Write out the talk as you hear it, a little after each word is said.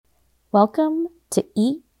Welcome to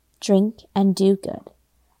Eat, Drink, and Do Good,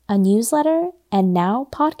 a newsletter and now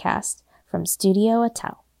podcast from Studio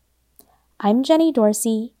Attell. I'm Jenny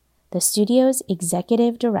Dorsey, the studio's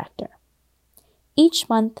executive director. Each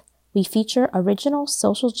month, we feature original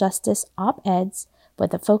social justice op-eds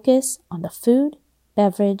with a focus on the food,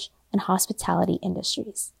 beverage, and hospitality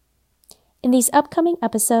industries. In these upcoming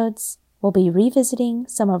episodes, we'll be revisiting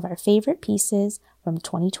some of our favorite pieces from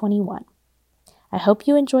 2021. I hope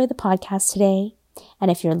you enjoy the podcast today,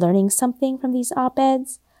 and if you're learning something from these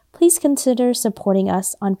op-eds, please consider supporting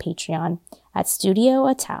us on Patreon at Studio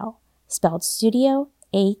Attell, spelled Studio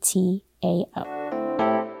A-T-A-O.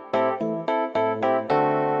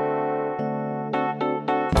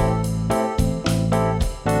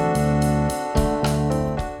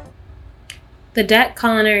 The Debt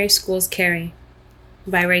Culinary Schools Carry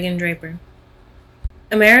by Raeghn Draper.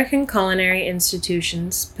 American culinary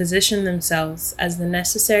institutions position themselves as the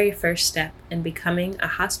necessary first step in becoming a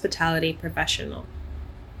hospitality professional.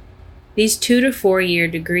 These 2 to 4 year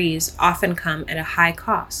degrees often come at a high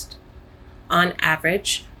cost. On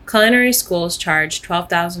average, culinary schools charge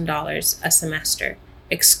 $12,000 a semester,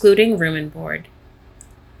 excluding room and board.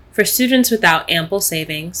 For students without ample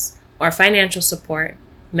savings or financial support,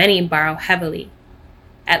 many borrow heavily.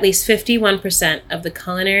 At least 51% of the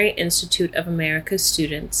Culinary Institute of America's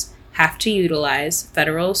students have to utilize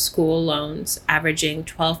federal school loans averaging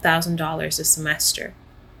 $12,000 a semester.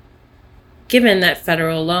 Given that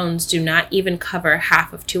federal loans do not even cover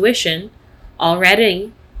half of tuition,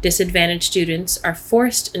 already disadvantaged students are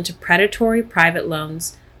forced into predatory private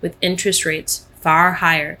loans with interest rates far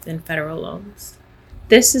higher than federal loans.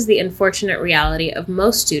 This is the unfortunate reality of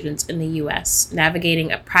most students in the U.S.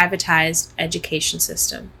 navigating a privatized education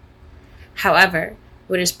system. However,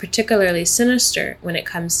 what is particularly sinister when it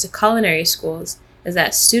comes to culinary schools is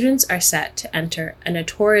that students are set to enter a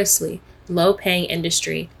notoriously low-paying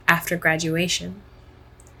industry after graduation.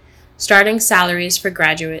 Starting salaries for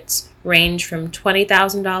graduates range from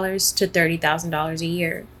 $20,000 to $30,000 a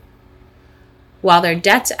year, while their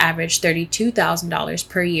debts average $32,000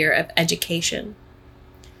 per year of education.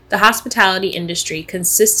 The hospitality industry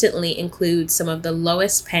consistently includes some of the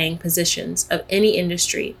lowest paying positions of any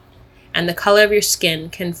industry, and the color of your skin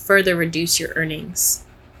can further reduce your earnings.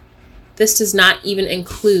 This does not even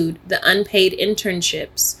include the unpaid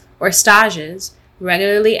internships or stages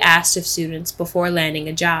regularly asked of students before landing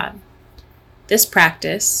a job. This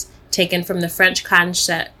practice, taken from the French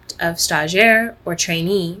concept of stagiaire or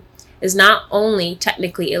trainee, is not only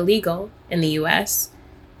technically illegal in the US,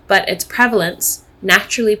 but its prevalence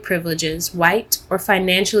naturally privileges white or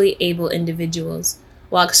financially able individuals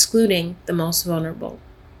while excluding the most vulnerable.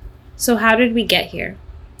 So how did we get here?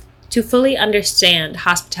 To fully understand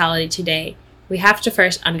hospitality today, we have to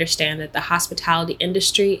first understand that the hospitality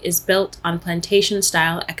industry is built on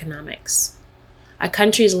plantation-style economics. A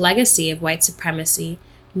country's legacy of white supremacy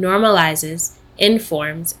normalizes,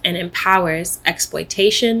 informs, and empowers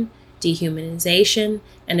exploitation, dehumanization,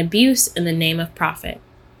 and abuse in the name of profit.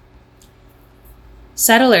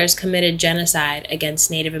 Settlers committed genocide against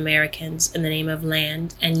Native Americans in the name of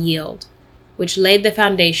land and yield, which laid the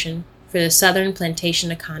foundation for the Southern plantation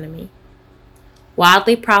economy.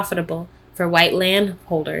 Wildly profitable for white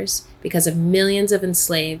landholders because of millions of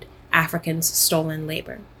enslaved Africans' stolen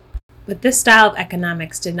labor. But this style of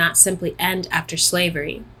economics did not simply end after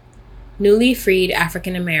slavery. Newly freed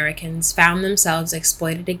African Americans found themselves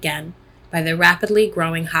exploited again by the rapidly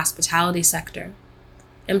growing hospitality sector,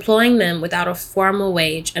 employing them without a formal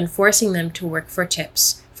wage and forcing them to work for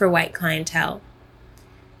tips for white clientele.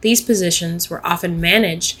 These positions were often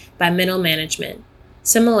managed by middle management,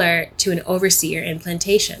 similar to an overseer in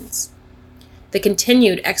plantations. The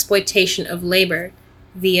continued exploitation of labor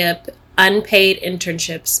via unpaid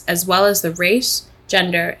internships, as well as the race,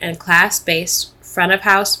 gender, and class-based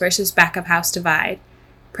front-of-house versus back-of-house divide,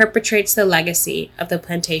 perpetuates the legacy of the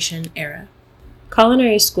plantation era.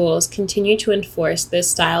 Culinary schools continue to enforce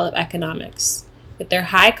this style of economics, with their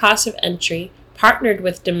high cost of entry partnered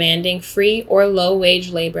with demanding free or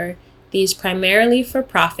low-wage labor. These primarily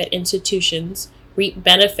for-profit institutions reap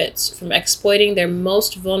benefits from exploiting their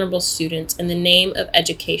most vulnerable students in the name of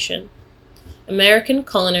education. American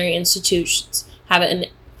culinary institutions have an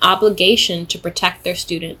obligation to protect their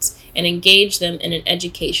students and engage them in an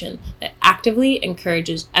education that actively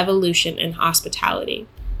encourages evolution in hospitality.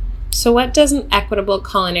 So what does an equitable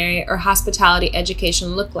culinary or hospitality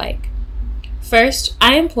education look like? First,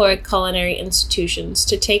 I implore culinary institutions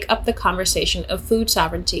to take up the conversation of food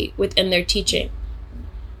sovereignty within their teaching.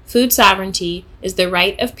 Food sovereignty is the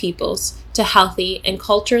right of peoples to healthy and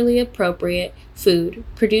culturally appropriate food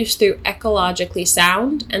produced through ecologically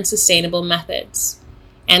sound and sustainable methods,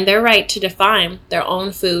 and their right to define their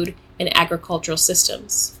own food and agricultural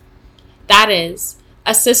systems. That is,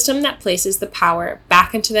 a system that places the power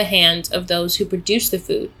back into the hands of those who produce the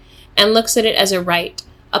food and looks at it as a right,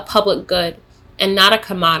 a public good, and not a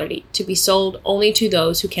commodity to be sold only to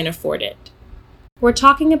those who can afford it. We're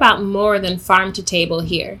talking about more than farm to table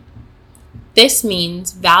here. This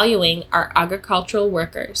means valuing our agricultural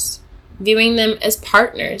workers, viewing them as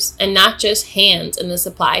partners and not just hands in the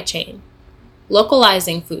supply chain,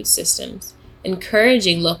 localizing food systems,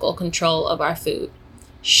 encouraging local control of our food,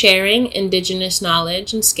 sharing indigenous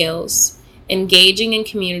knowledge and skills, engaging in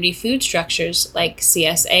community food structures like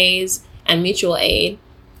CSAs and mutual aid,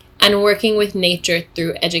 and working with nature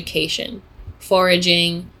through education,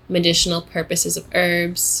 foraging, medicinal purposes of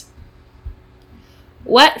herbs.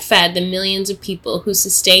 What fed the millions of people who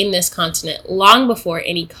sustained this continent long before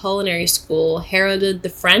any culinary school heralded the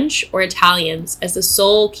French or Italians as the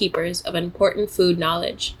sole keepers of important food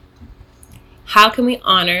knowledge? How can we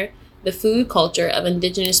honor the food culture of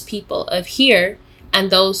indigenous people of here and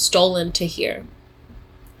those stolen to here?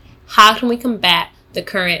 How can we combat the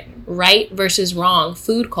current right versus wrong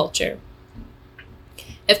food culture?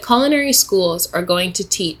 If culinary schools are going to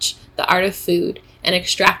teach the art of food and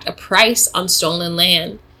extract a price on stolen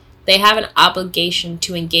land, they have an obligation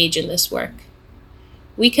to engage in this work.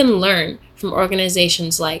 We can learn from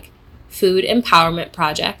organizations like Food Empowerment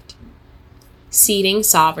Project, Seeding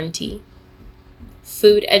Sovereignty,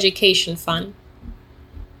 Food Education Fund,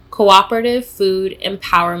 Cooperative Food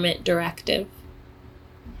Empowerment Directive,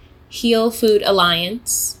 Heal Food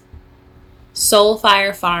Alliance, Soul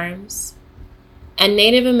Fire Farms, and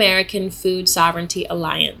Native American Food Sovereignty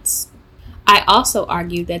Alliance. I also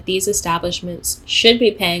argue that these establishments should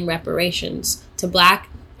be paying reparations to Black,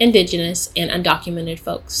 Indigenous, and undocumented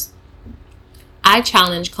folks. I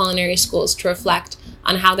challenge culinary schools to reflect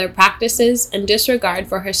on how their practices and disregard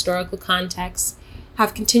for historical context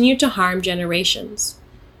have continued to harm generations.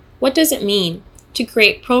 What does it mean to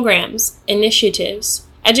create programs, initiatives,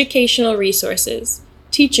 educational resources,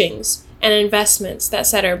 teachings, and investments that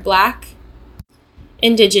center Black,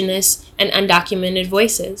 Indigenous, and undocumented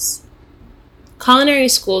voices? Culinary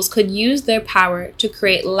schools could use their power to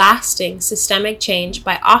create lasting systemic change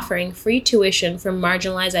by offering free tuition for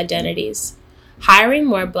marginalized identities, hiring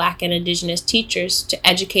more Black and Indigenous teachers to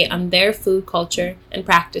educate on their food culture and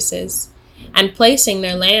practices, and placing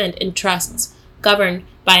their land in trusts governed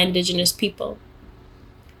by Indigenous people.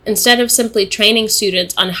 Instead of simply training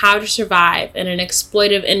students on how to survive in an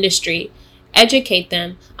exploitive industry, educate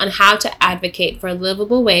them on how to advocate for a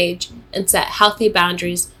livable wage and set healthy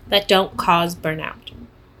boundaries that don't cause burnout.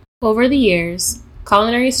 Over the years,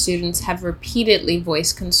 culinary students have repeatedly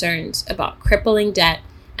voiced concerns about crippling debt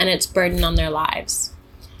and its burden on their lives.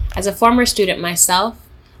 As a former student myself,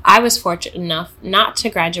 I was fortunate enough not to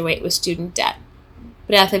graduate with student debt,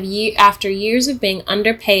 but after years of being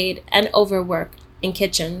underpaid and overworked in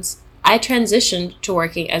kitchens, I transitioned to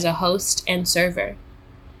working as a host and server.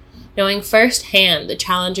 Knowing firsthand the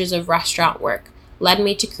challenges of restaurant work led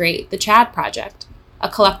me to create the CHAD Project, a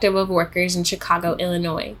collective of workers in Chicago,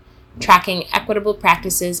 Illinois, tracking equitable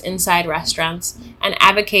practices inside restaurants and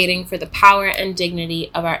advocating for the power and dignity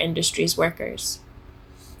of our industry's workers.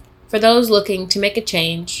 For those looking to make a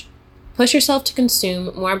change, push yourself to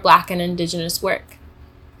consume more Black and Indigenous work.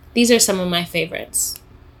 These are some of my favorites.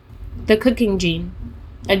 The Cooking Gene,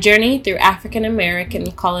 A Journey Through African American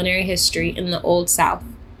Culinary History in the Old South,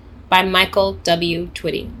 by Michael W.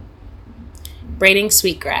 Twitty. Braiding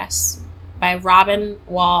Sweetgrass, by Robin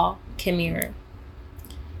Wall Kimmerer.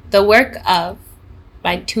 The Work of,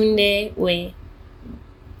 by Tunde Wee.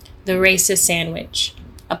 The Racist Sandwich,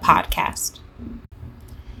 a podcast.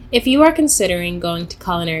 If you are considering going to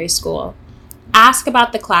culinary school, ask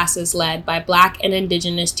about the classes led by Black and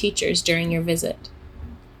Indigenous teachers during your visit.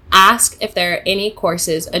 Ask if there are any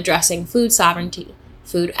courses addressing food sovereignty,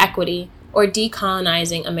 food equity, or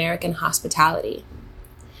decolonizing American hospitality.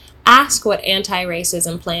 Ask what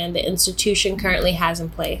anti-racism plan the institution currently has in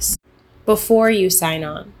place before you sign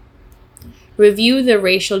on. Review the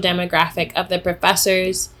racial demographic of the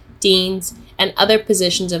professors, deans, and other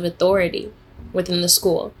positions of authority within the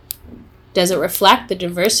school. Does it reflect the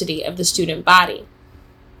diversity of the student body?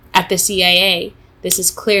 At the CIA, this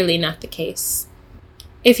is clearly not the case.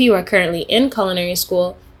 If you are currently in culinary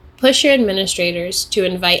school, push your administrators to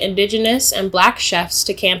invite Indigenous and Black chefs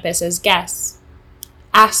to campus as guests.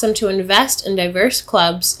 Ask them to invest in diverse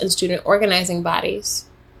clubs and student organizing bodies.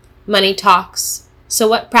 Money talks, So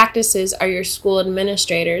what practices are your school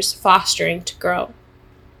administrators fostering to grow?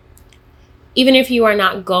 Even if you are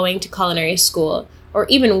not going to culinary school or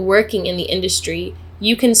even working in the industry,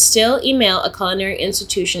 you can still email a culinary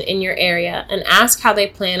institution in your area and ask how they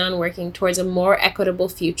plan on working towards a more equitable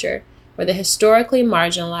future where the historically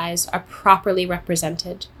marginalized are properly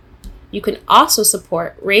represented. You can also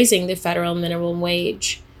support raising the federal minimum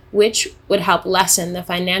wage, which would help lessen the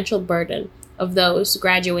financial burden of those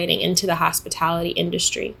graduating into the hospitality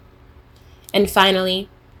industry. And finally,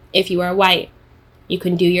 if you are white, you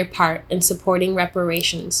can do your part in supporting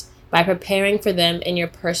reparations by preparing for them in your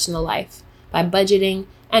personal life, by budgeting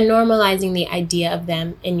and normalizing the idea of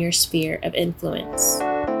them in your sphere of influence.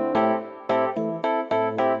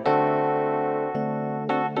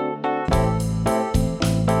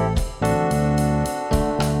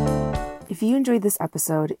 If you enjoyed this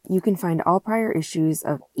episode, you can find all prior issues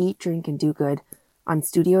of Eat, Drink, and Do Good on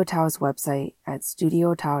Studio Tao's website at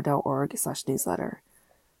studiotao.org/newsletter.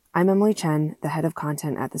 I'm Emily Chen, the head of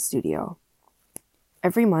content at the studio.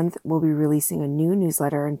 Every month, we'll be releasing a new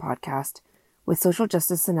newsletter and podcast with social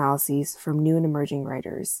justice analyses from new and emerging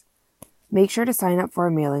writers. Make sure to sign up for our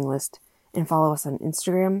mailing list and follow us on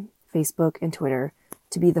Instagram, Facebook, and Twitter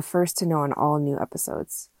to be the first to know on all new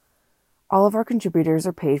episodes. All of our contributors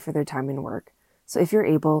are paid for their time and work, so if you're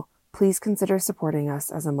able, please consider supporting us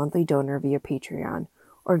as a monthly donor via Patreon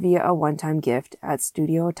or via a one-time gift at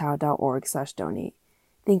studiotao.org/donate.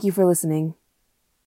 Thank you for listening.